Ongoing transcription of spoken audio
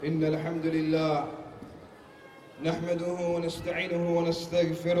إن الحمد لله نحمده ونستعينه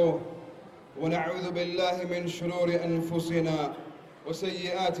ونستغفره ونعوذ بالله من شرور أنفسنا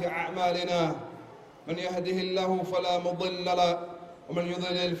وسيئات أعمالنا. من يهده الله فلا مضل له ومن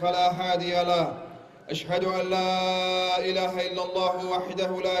يضلل فلا هادي له. أشهد أن لا إله إلا الله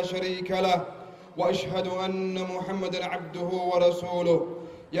وحده لا شريك له وأشهد أن محمدًا عبده ورسوله.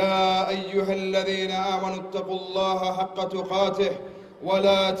 يا أيها الذين آمنوا اتقوا الله حق تقاته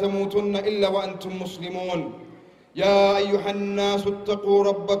ولا تموتن إلا وأنتم مسلمون. يا أيها الناس اتقوا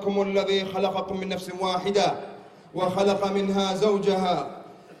ربكم الذي خلقكم من نفس واحدة وخلق منها زوجها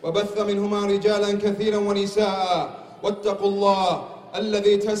وبث منهما رجالا كثيرا ونساء واتقوا الله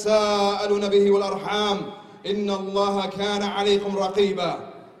الذي تساءلون به والأرحام إن الله كان عليكم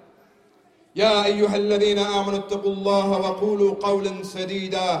رقيبا. يا أيها الذين آمنوا اتقوا الله وقولوا قولا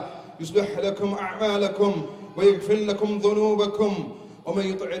سديدا يصلح لكم أعمالكم ويغفر لكم ذنوبكم ومن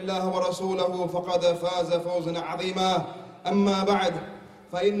يطع الله ورسوله فقد فاز فوزا عظيما. أما بعد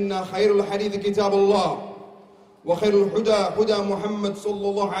فإن خير الحديث كتاب الله وخير الهدى هدى محمد صلى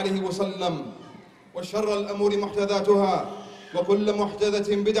الله عليه وسلم وشر الأمور محدثاتها وكل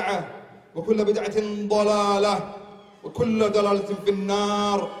محدثة بدعة وكل بدعة ضلالة وكل ضلالة في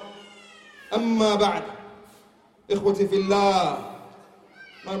النار. أما بعد إخوتي في الله,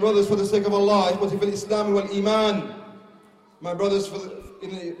 my brothers for the sake of Allah, إخوتي في الإسلام والإيمان, my brothers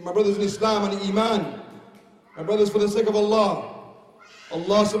in Islam and Iman, my brothers for the sake of Allah,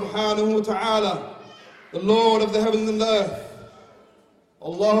 Allah subhanahu wa ta'ala, the Lord of the heavens and the earth,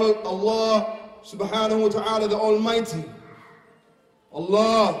 Allah subhanahu wa ta'ala, the Almighty,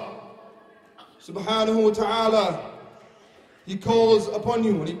 Allah subhanahu wa ta'ala, He calls upon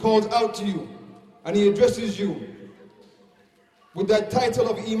you and He calls out to you and He addresses you with that title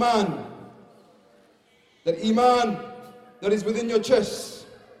of Iman, that Iman that is within your chest.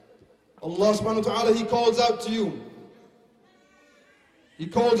 Allah subhanahu wa ta'ala, He calls out to you. He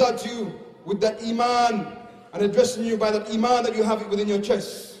calls out to you with that Iman and addressing you by that Iman that you have within your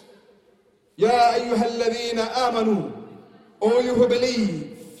chest. Ya ayyuhalladhina amanu, all you who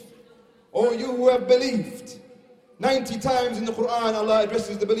believe, all you who have believed. 90 times in the Quran Allah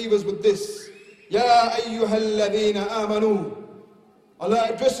addresses the believers with this. Ya ayyuhalladhina amanu. Allah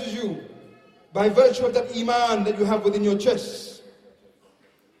addresses you by virtue of that Iman that you have within your chest.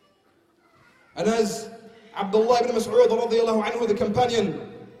 And as Abdullah ibn Mas'ud radiyallahu anhu, the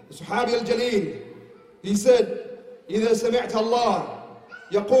companion, the Sahabi al-Jaleel, he said, إِذَا سَمِعْتَ اللَّهِ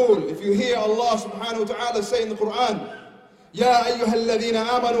يَقُولُ, if you hear Allah subhanahu wa ta'ala say in the Quran, Ya ayyuhalladhina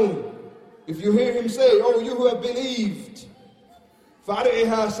amanu, if you hear Him say, oh you who have believed,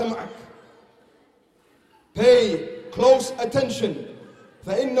 فَعْرِعِهَا سَمْعَكَ, pay close attention,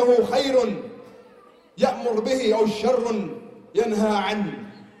 فَإِنَّهُ خَيْرٌ يَأْمُرْ بِهِ أَوْ شَرٌ يَنْهَى عَنْهُ.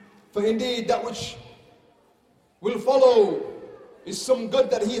 For indeed that which will follow is some good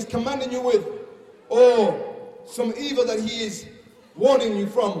that He is commanding you with, or some evil that He is warning you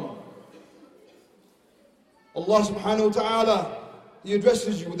from. Allah subhanahu wa ta'ala, He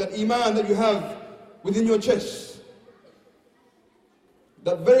addresses you with that Iman that you have within your chest.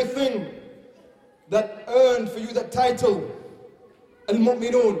 That very thing that earned for you that title,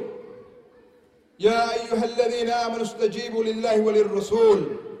 Al-Mu'minun. Ya ayyuhalladhina amanu istajibu lillahi wa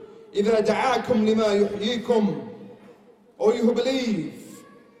lirrasul idha da'akum lima yuhyikum. O you who believe,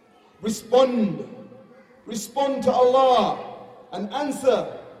 respond to Allah and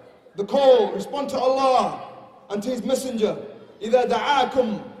answer the call, respond to Allah and to His messenger. إِذَا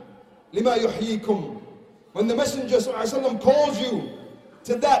دَعَاكُمْ لِمَا يُحْيِيكُمْ. When the Messenger ﷺ calls you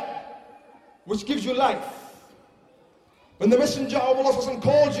to that which gives you life. When the Messenger of Allah ﷺ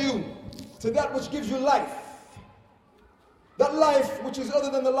calls you to that which gives you life. That life which is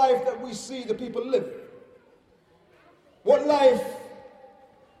other than the life that we see the people live. What life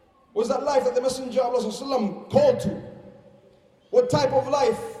was that life that the Messenger of Allah ﷺ called to? What type of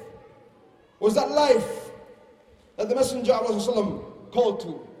life was that life that the Messenger of Allah called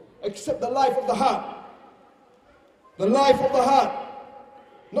to? Except the life of the heart. The life of the heart.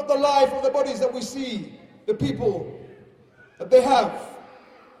 Not the life of the bodies that we see, the people that they have.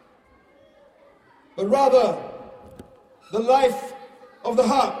 But rather, the life of the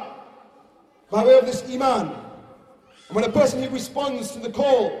heart. By way of this Iman. And when a person, he responds to the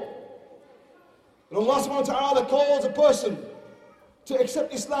call, and Allah subhanahu wa ta'ala calls a person to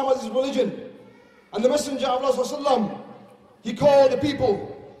accept Islam as his religion, and the Messenger of Allah, he called the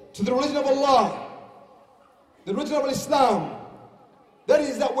people to the religion of Allah, the religion of Islam. That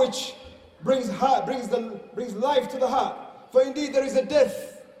is that which brings life to the heart. For indeed there is a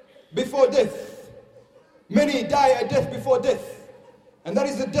death before death. Many die a death before death. And that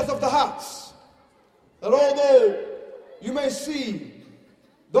is the death of the hearts. That although you may see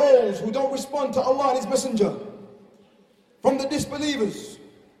those who don't respond to Allah and His Messenger from the disbelievers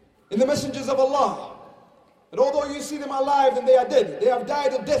in the messengers of Allah, that although you see them alive and they are dead, they have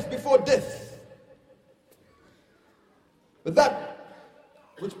died a death before death. But that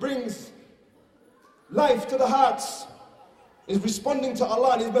which brings life to the hearts is responding to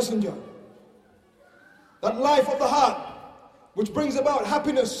Allah and His Messenger. That life of the heart which brings about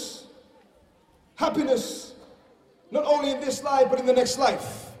happiness. Happiness, not only in this life but in the next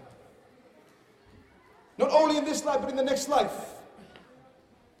life. Not only in this life but in the next life.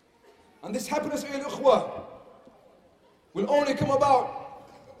 And this happiness, ayyuhal ikhwah, will only come about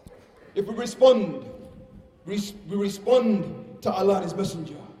if we respond. We respond to Allah and His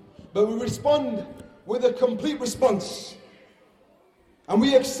Messenger. But we respond with a complete response. And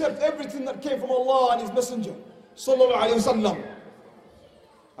we accept everything that came from Allah and His Messenger, sallallahu alayhi wasallam.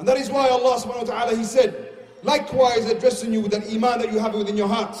 And that is why Allah subhanahu wa ta'ala, He said, likewise addressing you with an iman that you have within your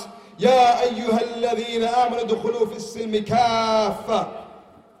hearts. Ya ayyuhalladhina amanu dukhulu fi as-silmi kaffa.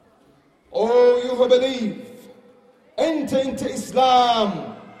 Oh, you who believe, enter into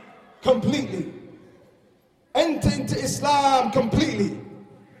Islam completely. Enter into Islam completely.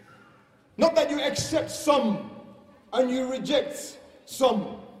 Not that you accept some and you reject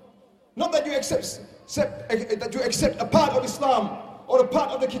some. Not that you accept a part of Islam or a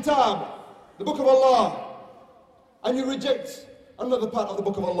part of the Kitab, the Book of Allah, and you reject another part of the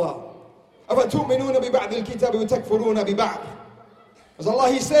Book of Allah. أَفَتُؤْمِنُونَ بِبَعْضِ الْكِتَابِ وَتَكْفُرُونَ بِبَعْضِ. As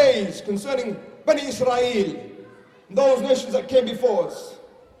Allah, He says concerning Bani Israel, those nations that came before us.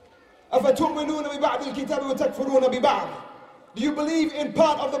 أَفَتُؤْمِنُونَ بِبَعْضِ الْكِتَابِ وَتَكْفُرُونَ بِبَعْضِ. Do you believe in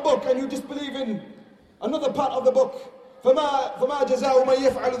part of the book and you disbelieve in another part of the book? فما جزاء من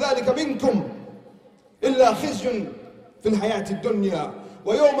يفعل ذلك منكم إلا خزي في الحياة الدنيا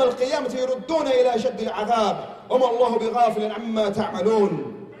ويوم القيامة يردون إلى شد العذاب وما الله بغافل عما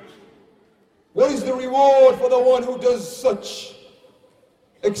تعملون. What is the reward for the one who does such?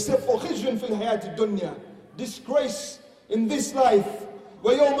 Except for خزي في الحياة الدنيا, disgrace in this life.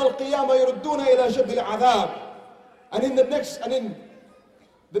 ويوم القيامة يردون إلى شد العذاب. And in the next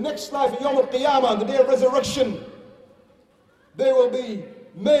life, in Yawm al-Qiyamah, the day of resurrection, they will be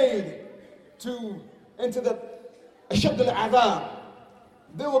made to enter the Ashad al-Adhab.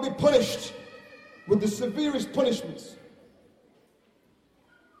 They will be punished with the severest punishments.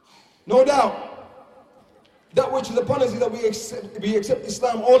 No doubt, that which is upon us is that we accept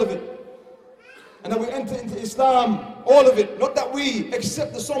Islam, all of it. And that we enter into Islam, all of it. Not that we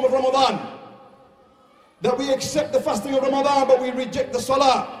accept the Sawm of Ramadan, that we accept the fasting of Ramadan, but we reject the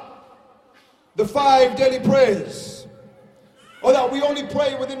Salah, the 5 daily prayers. Or that we only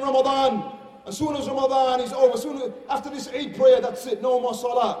pray within Ramadan. As soon as Ramadan is over, after this Eid prayer, that's it, no more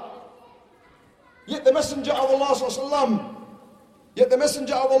Salah. Yet the Messenger of Allah sallallahu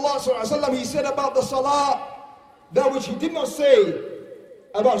alaihi wasallam, he said about the Salah that which he did not say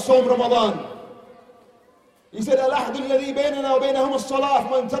about Sawm Ramadan. He said, الْأَحْدُ الَّذِي بَيْنَنَا وَبَيْنَهُمَ الصَّلَاةُ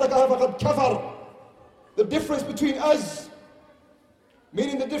فَمَنْ تَرَكَهَا فَقَدْ كَفَرَ. The difference between us,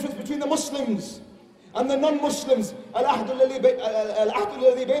 meaning the difference between the Muslims and the non-Muslims, الْأَحْدُ الَّذِي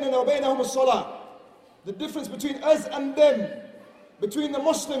بَيْنَنَا وَبَيْنَهُمَ الصَّلَاةُ. The difference between us and them, between the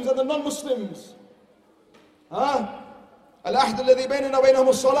Muslims and the non-Muslims. الْأَحْدُ الَّذِي بَيْنَنَا وَبَيْنَهُمَ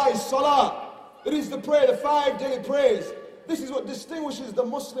الصَّلَاةُ is Salah. It is the prayer, the 5 daily prayers. This is what distinguishes the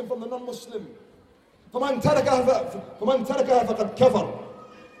Muslim from the non-Muslim. فَمَنْ تَرَكَهَا فَقَدْ كَفَرَ.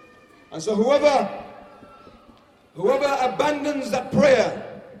 And so whoever abandons that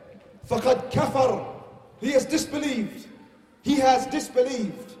prayer, فَقَدْ كَفَرَ, he has disbelieved. He has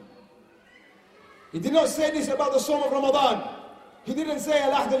disbelieved. He did not say this about the Sawm of Ramadan. He didn't say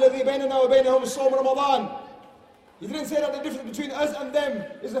الْأَحْدُ الَّذِي بَيْنَنَا وَبَيْنَهُمْ الصَّوْمُ Ramadan. He didn't say that the difference between us and them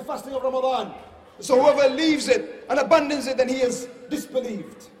is the fasting of Ramadan. So whoever leaves it and abandons it, then he has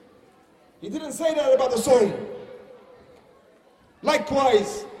disbelieved. He didn't say that about the Sawm.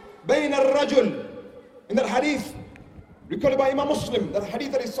 Likewise, بَيْنَ الرَّجُلِ, in that hadith recorded by Imam Muslim, that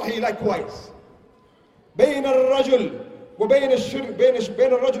hadith that is Sahih likewise. بَيْنَ الرَّجُلِ وَبَيْنَ الشِّرْكِ بَيْنَ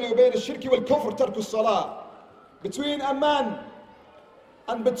الرَّجُلِ وَبَيْنَ الشِّرْكِ وَالْكُفْرِ تَرْكُ الصَّلَاةِ. Between a man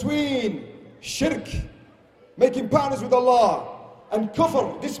and between shirk, making partners with Allah, and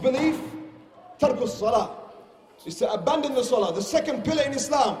kufr, disbelief, tarku salah, is to abandon the salah, the second pillar in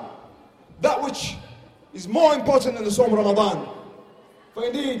Islam, that which is more important than the Sawm Ramadan. For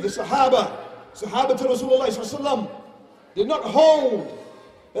indeed, the Sahaba to Rasulullah sallallahu did not hold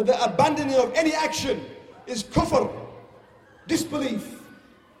that the abandoning of any action is kufr, disbelief,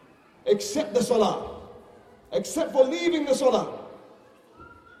 except the salah, except for leaving the salah.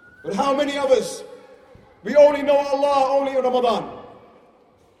 But how many of us, we only know Allah only in Ramadan.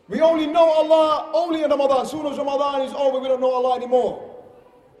 We only know Allah only in Ramadan. As soon as Ramadan is over, we don't know Allah anymore.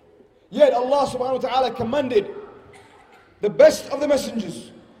 Yet Allah subhanahu wa ta'ala commanded the best of the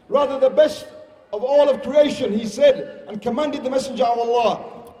messengers, rather the best of all of creation. He said and commanded the messenger of Allah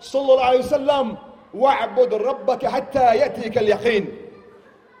sallallahu alayhi wa sallam, وَعْبُدْ رَبَّكَ حَتَّى يَأْتِيكَ الْيَقِينَ.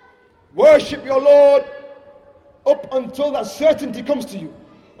 Worship your Lord up until that certainty comes to you,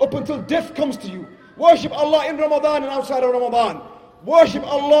 up until death comes to you. Worship Allah in Ramadan and outside of Ramadan. Worship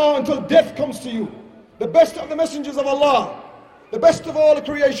Allah until death comes to you. The best of the messengers of Allah, the best of all the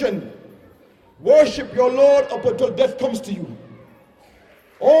creation. Worship your Lord up until death comes to you.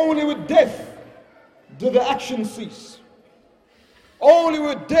 Only with death do the actions cease. Only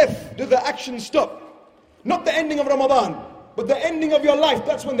with death do the actions stop. Not the ending of Ramadan, but the ending of your life.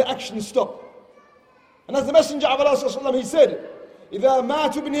 That's when the actions stop. And as the Messenger of Allah, he said, إِذَا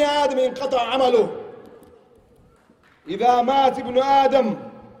مَاتُ ابْنِ آدَمٍ انْقَطَعَ عَمَلُهُ. إِذَا مَاتِ ابْنُ آدَمٍ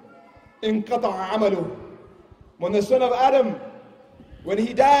انْقَطَعَ عَمَلُهُ. When the son of Adam, when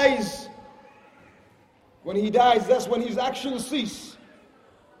he dies, that's when his actions cease.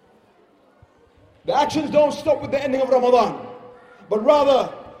 The actions don't stop with the ending of Ramadan, but rather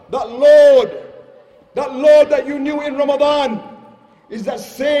that Lord that you knew in Ramadan is that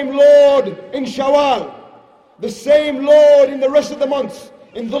same Lord in Shawwal, the same Lord in the rest of the months,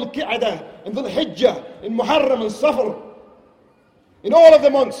 in Dhul Qi'dah, in Dhul Hijjah, in Muharram and Safar, in all of the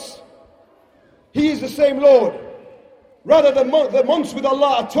months. He is the same Lord. Rather, the months with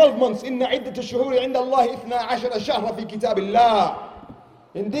Allah are 12 months. Inna iddat ash-shuhuri 'inda Allah 12 shahra fi kitabillah.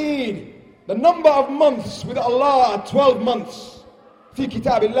 Indeed, the number of months with Allah are 12 months. Fi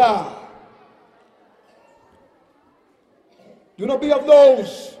kitabillah. Do not be of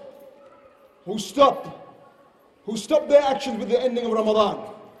those who stop their actions with the ending of Ramadan.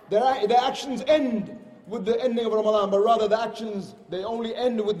 Their actions end with the ending of Ramadan, but rather the actions, they only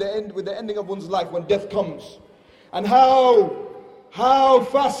end with the ending of one's life when death comes. And how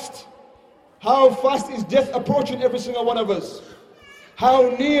fast is death approaching every single one of us? How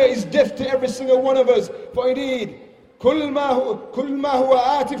near is death to every single one of us? For indeed, كل ما هو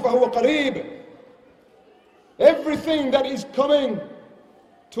آت فهو قريب. Everything that is coming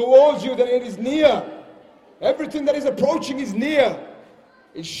towards you, that it is near. Everything that is approaching is near.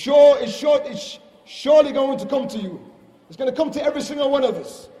 It's surely going to come to you. It's going to come to every single one of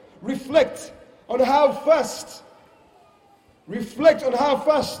us. Reflect on how fast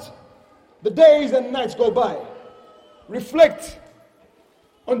the days and nights go by. Reflect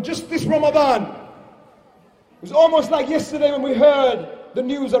on just this Ramadan. It was almost like yesterday when we heard the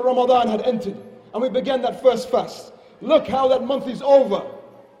news that Ramadan had entered and we began that first fast. Look how that month is over.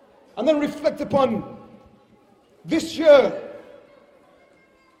 And then reflect upon this year.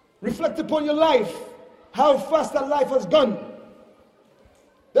 Reflect upon your life. How fast that life has gone.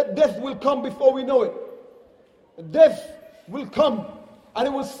 That death will come before we know it. Death will come and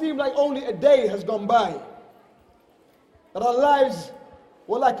it will seem like only a day has gone by. That our lives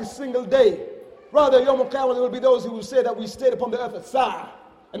were like a single day. Rather, Yawm al-Qiyamah, there will be those who will say that we stayed upon the earth a sa'a,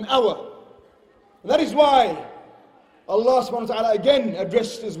 an hour. And that is why Allah subhanahu wa ta'ala again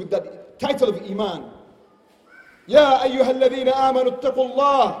addressed us with that title of Iman. Ya ayyuha alladhina amanu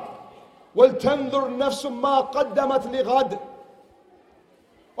attaqullah wal tanzur nafsum ma qaddamat lighad.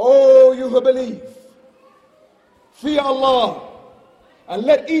 Oh, you who believe, fear Allah, and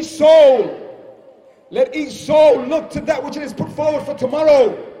let each soul look to that which it is put forward for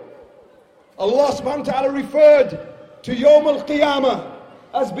tomorrow. Allah subhanahu wa ta'ala referred to Yawm al-Qiyamah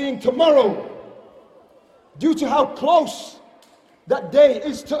as being tomorrow, due to how close that day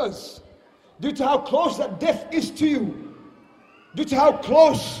is to us, due to how close that death is to you, due to how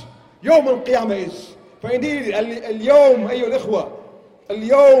close Yawm al-Qiyamah is. For indeed, al-yawm, ayyuha al-ikhwa,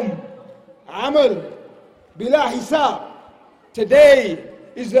 al-yawm amal bila hisab. Today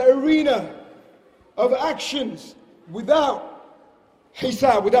is the arena of actions without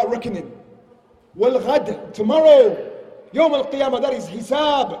hisab, without reckoning. Wal-ghad, tomorrow, Yawm al-Qiyamah, that is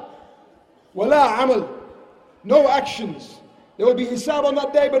hisab. Wala amal, no actions. There will be hisab on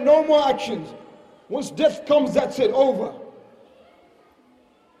that day, but no more actions. Once death comes, that's it, over.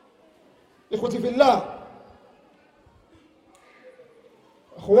 Ikhwati fillah,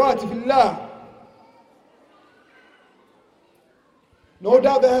 akhwati fillah, no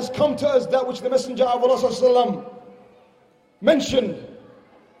doubt there has come to us that which the Messenger of Allah sallallahu alaihi wasallam mentioned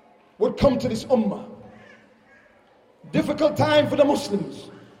would come to this ummah. Difficult time for the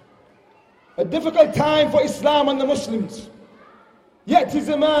Muslims. A difficult time for Islam and the Muslims. يأتي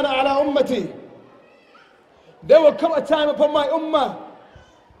زمان على أمتي. There will come a time upon my ummah.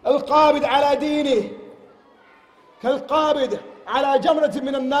 القابض على دينه كالقابض على جمرة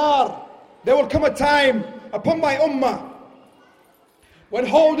من النار. There will come a time upon my ummah when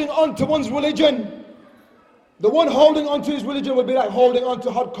holding on to one's religion, the one holding on to his religion will be like holding on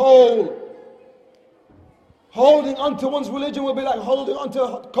to hot coal. Holding on to one's religion will be like holding on to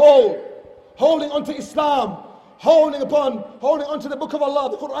hot coal. Holding on to Islam, holding on to the book of Allah,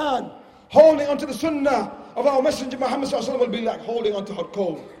 the Quran, holding on to the Sunnah of our Messenger Muhammad sallallahu alaihi wasallam will be like holding on to hot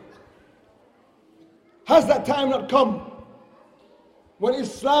coal. Has that time not come when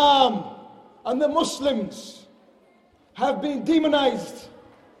Islam and the Muslims have been demonized?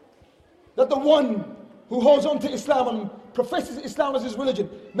 That the one who holds on to Islam and professes Islam as his religion,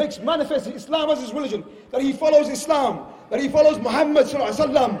 makes manifest Islam as his religion, that he follows Islam, that he follows Muhammad sallallahu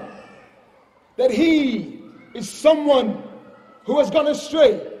alaihi wasallam, that he is someone who has gone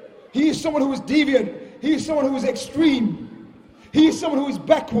astray. He is someone who is deviant. He is someone who is extreme. He is someone who is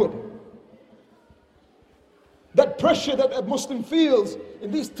backward. That pressure that a Muslim feels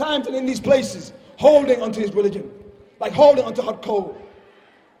in these times and in these places, holding onto his religion, like holding onto hot coal.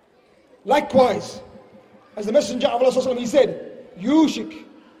 Likewise, as the Messenger of Allah, he said, Yushik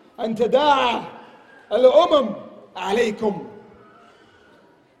an tada'a al-umam alaykum.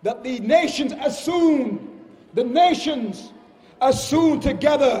 That the nations are soon to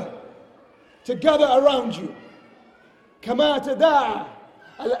gather around you. Kama tada'a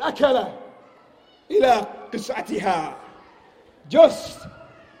al-akala ila qis'atiha. Just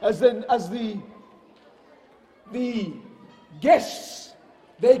as the guests,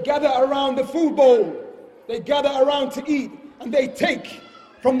 they gather around the food bowl, they gather around to eat, and they take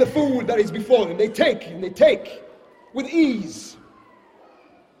from the food that is before them. They take with ease.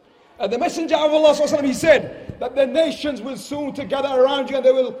 And the Messenger of Allah, he said that the nations will soon to gather around you, and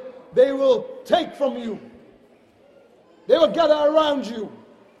they will take from you. They will gather around you.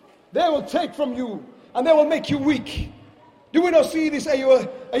 They will take from you, and they will make you weak. Do we not see this, ayyuhal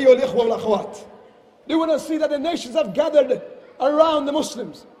ikhwa wal akhwat? Do we not see that the nations have gathered around the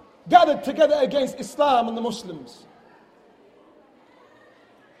Muslims, gathered together against Islam and the Muslims?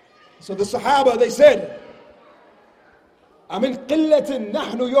 So the Sahaba, they said, Amin qillatin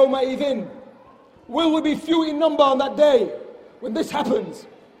nahnu yawma idhin. Will we be few in number on that day when this happens?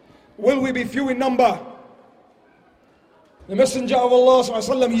 Will we be few in number? The Messenger of Allah sallallahu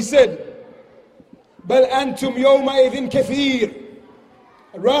alaihi wasallam, he said, Bal antum yawma idhin kathir.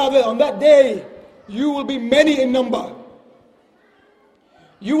 Rather, on that day, you will be many in number.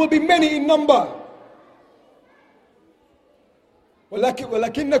 You will be many in number.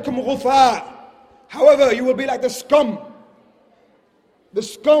 وَلَكِنَّكُمْ غُثَاء. However, you will be like the scum. The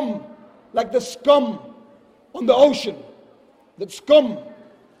scum, like the scum on the ocean. That scum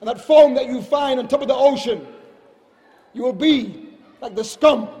and that foam that you find on top of the ocean. You will be like the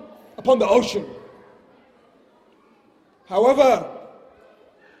scum upon the ocean. However,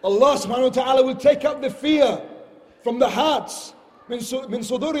 Allah subhanahu wa ta'ala will take out the fear from the hearts. Min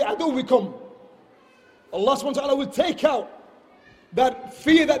suduri aduwikum. Allah subhanahu wa ta'ala will take out that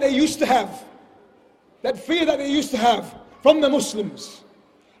fear that they used to have. That fear that they used to have from the Muslims.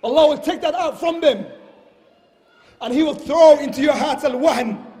 Allah will take that out from them. And He will throw into your heart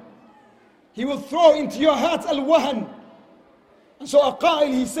al-wahan. He will throw into your heart al-wahan. And so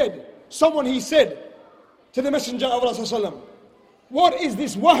Aqa'il, he said to the Messenger of Allah sallallahu alaihi wasallam, what is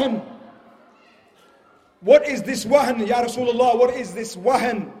this wahan? What is this wahan, Ya Rasulullah? What is this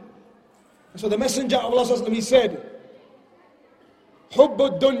wahan? And so the Messenger of Allah sallallahu alaihi wasallam, he said, Hubb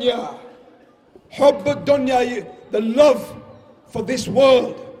ad-dunya. Hubb ad-dunya, the love for this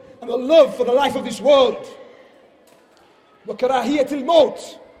world and the love for the life of this world. Wa karahiyat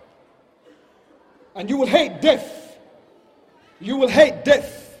al-maut. And you will hate death. You will hate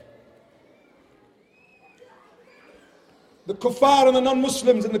death. The kuffar and the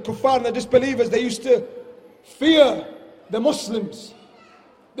non-Muslims and the kuffar and the disbelievers, they used to fear the Muslims.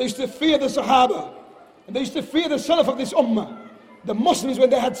 They used to fear the Sahaba. And they used to fear the Salaf of this ummah. The Muslims when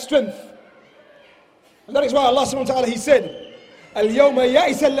they had strength. And that is why Allah subhanahu wa ta'ala, He said, Al-yawma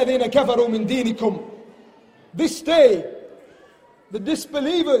ya'isa alladhina kafaru min dinikum. This day, the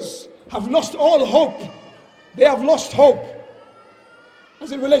disbelievers have lost all hope. They have lost hope.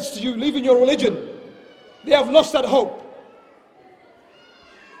 As it relates to you leaving your religion, they have lost that hope.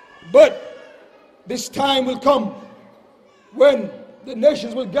 But this time will come when the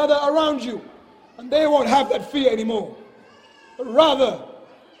nations will gather around you and they won't have that fear anymore. But rather,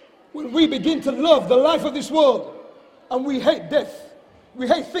 when we begin to love the life of this world and we hate death, we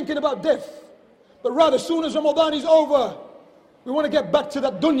hate thinking about death, but rather as soon as Ramadan is over, we want to get back to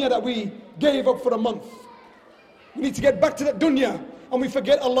that dunya that we gave up for a month. We need to get back to that dunya and we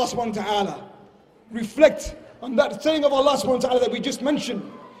forget Allah subhanahu wa ta'ala. Reflect on that saying of Allah subhanahu wa ta'ala that we just mentioned,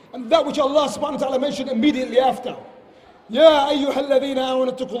 and that which Allah subhanahu wa ta'ala mentioned immediately after. Ya ayyuha alladhina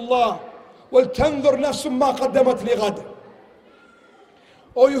amanu ittaqullah wal tanzur nafsum ma qaddamat lighad.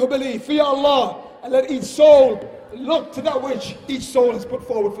 O you who believe, fear Allah, and let each soul look to that which each soul has put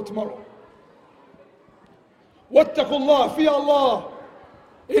forward for tomorrow. Wattaqullah, fear Allah.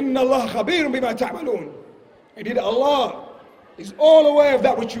 Inna Allah khabirun bima ta'malun. Indeed, Allah is all aware of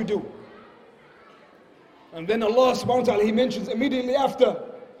that which you do. And then Allah subhanahu wa ta'ala, He mentions immediately after,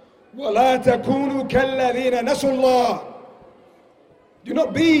 وَلَا تَكُونُوا كَالَّذِينَ نَسُوا اللَّهِ. Do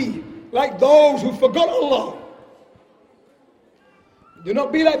not be like those who forgot Allah. Do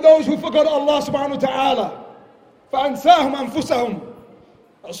not be like those who forgot Allah subhanahu wa ta'ala. فَأَنْسَاهُمْ أَنفُسَهُمْ.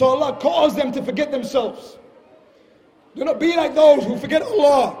 So Allah caused them to forget themselves. Do not be like those who forget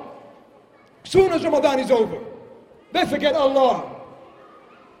Allah. Soon as Ramadan is over, they forget Allah.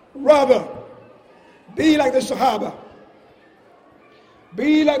 Rather, be like the Sahaba.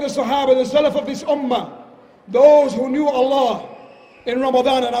 Be like the Sahaba, the Salaf of this Ummah. Those who knew Allah in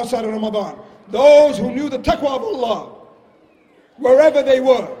Ramadan and outside of Ramadan. Those who knew the taqwa of Allah wherever they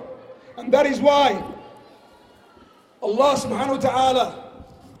were. And that is why Allah subhanahu wa ta'ala,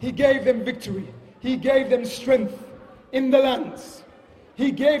 He gave them victory. He gave them strength in the lands.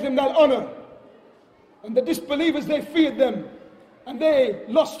 He gave them that honor. And the disbelievers, they feared them. And they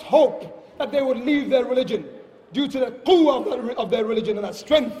lost hope that they would leave their religion due to the quwwah of their religion and that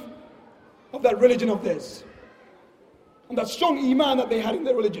strength of that religion of theirs. And that strong iman that they had in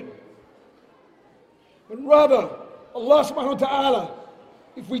their religion. But rather, Allah subhanahu wa ta'ala,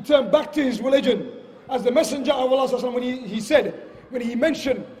 if we turn back to His religion, as the Messenger of Allah when he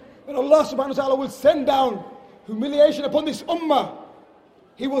mentioned that Allah subhanahu wa ta'ala will send down humiliation upon this ummah.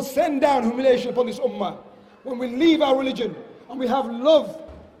 He will send down humiliation upon this ummah when we leave our religion and we have love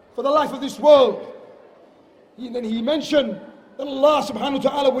for the life of this world. Then He mentioned that Allah subhanahu wa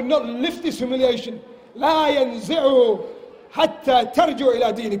ta'ala will not lift this humiliation. لا ينزعه حتى ترجعوا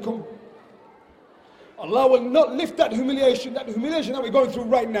إلى دينكم. Allah will not lift that humiliation that we're going through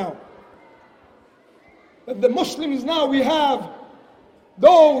right now. That the Muslims now, we have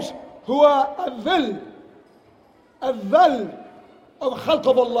those who are adhal of khalq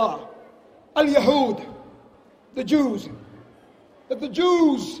of Allah, al-Yahud, the Jews. That the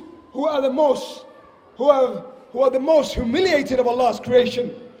Jews who are the most humiliated of Allah's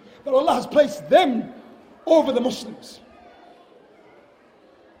creation, that Allah has placed them over the Muslims.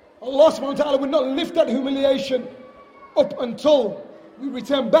 Allah subhanahu wa ta'ala will not lift that humiliation up until we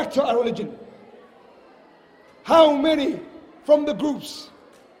return back to our religion. How many from the groups,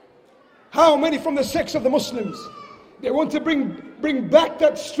 how many from the sects of the Muslims, they want to bring back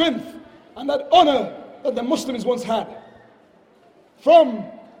that strength and that honor that the Muslims once had. From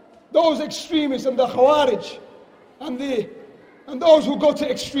those extremists and the Khawarij and those who go to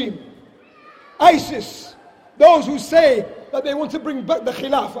extreme. ISIS, those who say that they want to bring back the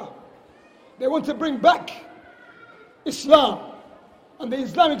Khilafah. They want to bring back Islam and the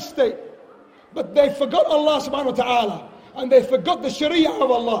Islamic State. But they forgot Allah subhanahu wa ta'ala. And they forgot the Sharia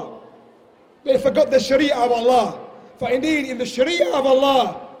of Allah. They forgot the Sharia of Allah. For indeed, in the Sharia of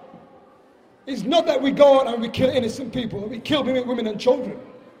Allah, it's not that we go out and we kill innocent people. We kill women and children.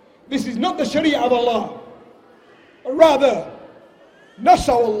 This is not the Sharia of Allah. Rather,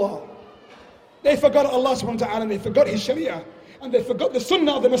 nasaw Allah. They forgot Allah subhanahu wa ta'ala and they forgot His Sharia. And they forgot the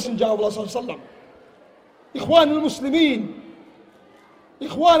Sunnah of the Messenger of Allah sallallahu alaihi wasallam. Ikhwan al-Muslimin.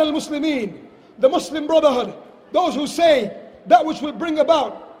 Ikhwan al-Muslimin. The Muslim Brotherhood. Those who say that which will bring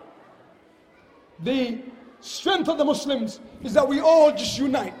about the strength of the Muslims is that we all just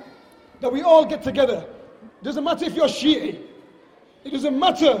unite. That we all get together. It doesn't matter if you're Shi'i. It doesn't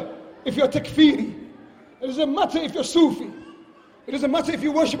matter if you're Takfiri. It doesn't matter if you're Sufi. It doesn't matter if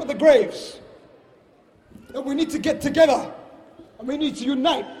you worship at the graves. That we need to get together and we need to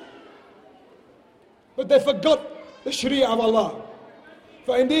unite. But they forgot the Sharia of Allah.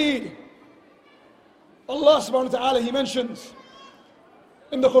 For indeed, Allah subhanahu wa ta'ala, He mentions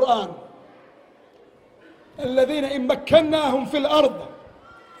in the Quran, الَّذِينَ إِن مَكَّنَّاهُمْ فِي الْأَرْضِ.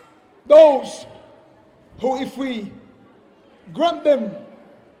 Those who, if we grant them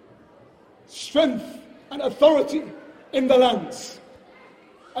strength and authority in the lands,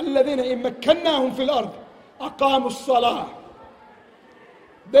 الَّذِينَ إِن مَكَّنَّاهُمْ فِي الْأَرْضِ أَقَامُوا الصَّلَاةِ.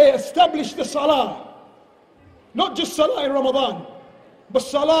 They establish the salah. Not just salah in Ramadan, but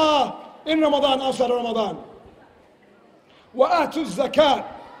salah in Ramadan, outside of Ramadan. وَآتُوا الزَّكَاةِ.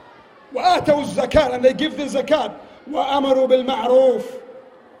 وَآتَوُا الزَّكَاةِ. And they give the zakat. وَأَمَرُوا بِالْمَعْرُوفِ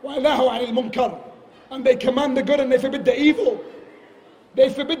وَنَهَوْا عَنِ الْمُنكَرِ. And they command the good and they forbid the evil. They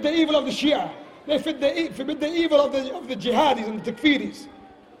forbid the evil of the Shia. They forbid the evil of the jihadis and the takfiris.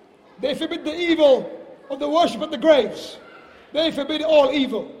 They forbid the evil of the worship at the graves. They forbid all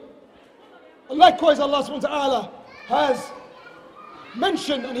evil. And likewise, Allah subhanahu wa ta'ala has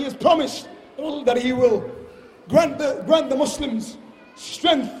mentioned and He has promised that He will grant the Muslims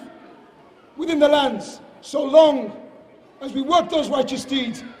strength within the lands so long as we work those righteous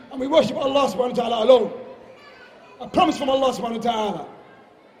deeds and we worship Allah subhanahu wa ta'ala alone. A promise from Allah subhanahu wa ta'ala.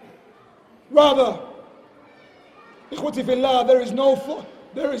 Rather, ikhwati fillah, there is no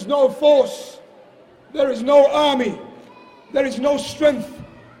force, there is no army, there is no strength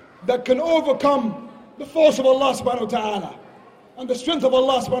that can overcome the force of Allah subhanahu wa ta'ala and the strength of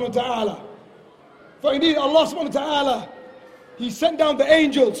Allah subhanahu wa ta'ala. For indeed Allah subhanahu wa ta'ala, He sent down the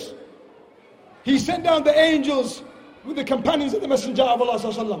angels. He sent down the angels with the companions of the Messenger of Allah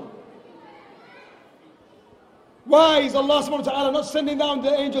sallallahu alaihi wasallam. Why is Allah subhanahu wa ta'ala not sending down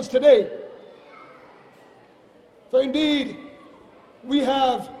the angels today? For indeed, we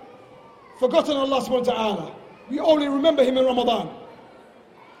have forgotten Allah subhanahu wa ta'ala. We only remember Him in Ramadan.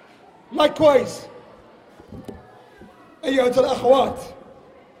 Likewise, ayyuhat al-akhwat,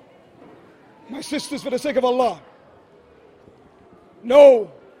 my sisters, for the sake of Allah, no.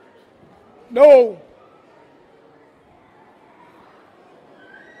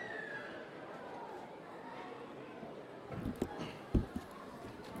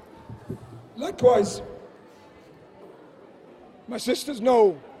 Likewise, my sisters,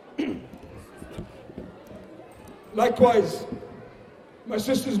 know. Likewise, my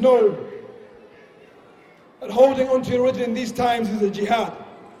sisters, know that holding on to your religion in these times is a jihad.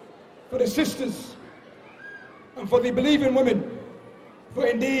 For the sisters and for the believing women, for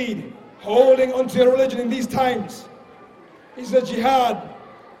indeed, holding on to your religion in these times is a jihad,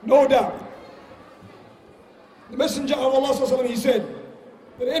 no doubt. The Messenger of Allah sallallahu alaihi wasallam, he said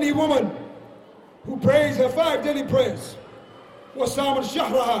that any woman who prays her 5 daily prayers, وَصَامَتْ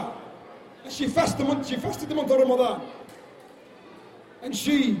شَهْرَهَا, and she fasted the month of Ramadan, and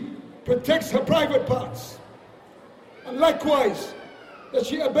she protects her private parts, and likewise that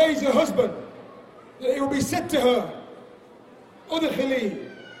she obeys her husband, that it will be said to her,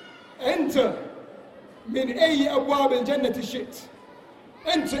 أُدْخِلِي, enter min ayyi abwab al-jannati shit,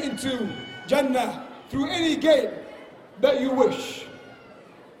 enter into Jannah through any gate that you wish.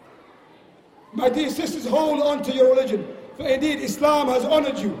 My dear sisters, hold on to your religion, for indeed Islam has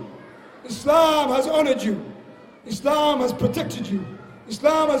honored you. Islam has honored you. Islam has protected you.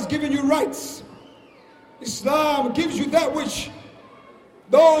 Islam has given you rights. Islam gives you that which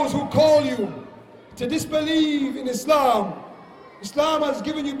those who call you to disbelieve in Islam, Islam has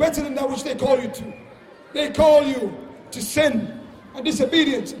given you better than that which they call you to. They call you to sin and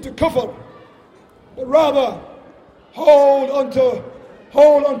disobedience and to kufr. But rather, hold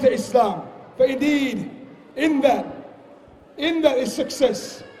on to Islam. For indeed, in that is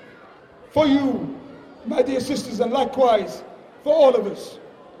success for you, my dear sisters, and likewise for all of us.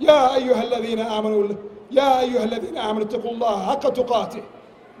 يا أيها الذين آمنوا اتقوا الله حق تقاته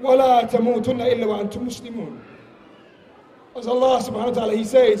ولا تموتن إلا وأنتم مسلمون. As Allah subhanahu wa ta'ala, He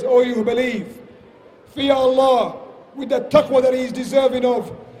says, O you who believe, fear Allah with the taqwa that He is deserving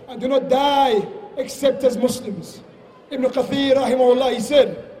of, and do not die except as Muslims. Ibn Kathir rahimahullah, he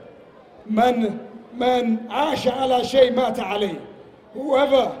said, Man asha ala shay mata alayh.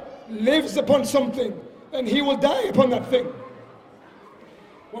 Whoever lives upon something, then he will die upon that thing.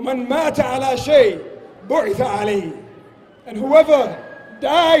 وَمَنْ مَاتَ عَلَى شَيْءٍ بُعِثَ عَلَيْهِ. And whoever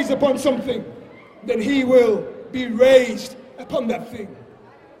dies upon something, then he will be raised upon that thing.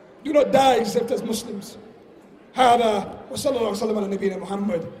 Do not die except as Muslims. هذا وصلى الله وسلم على نبينا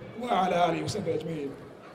محمد وعلى آله وصحبه أجمعين.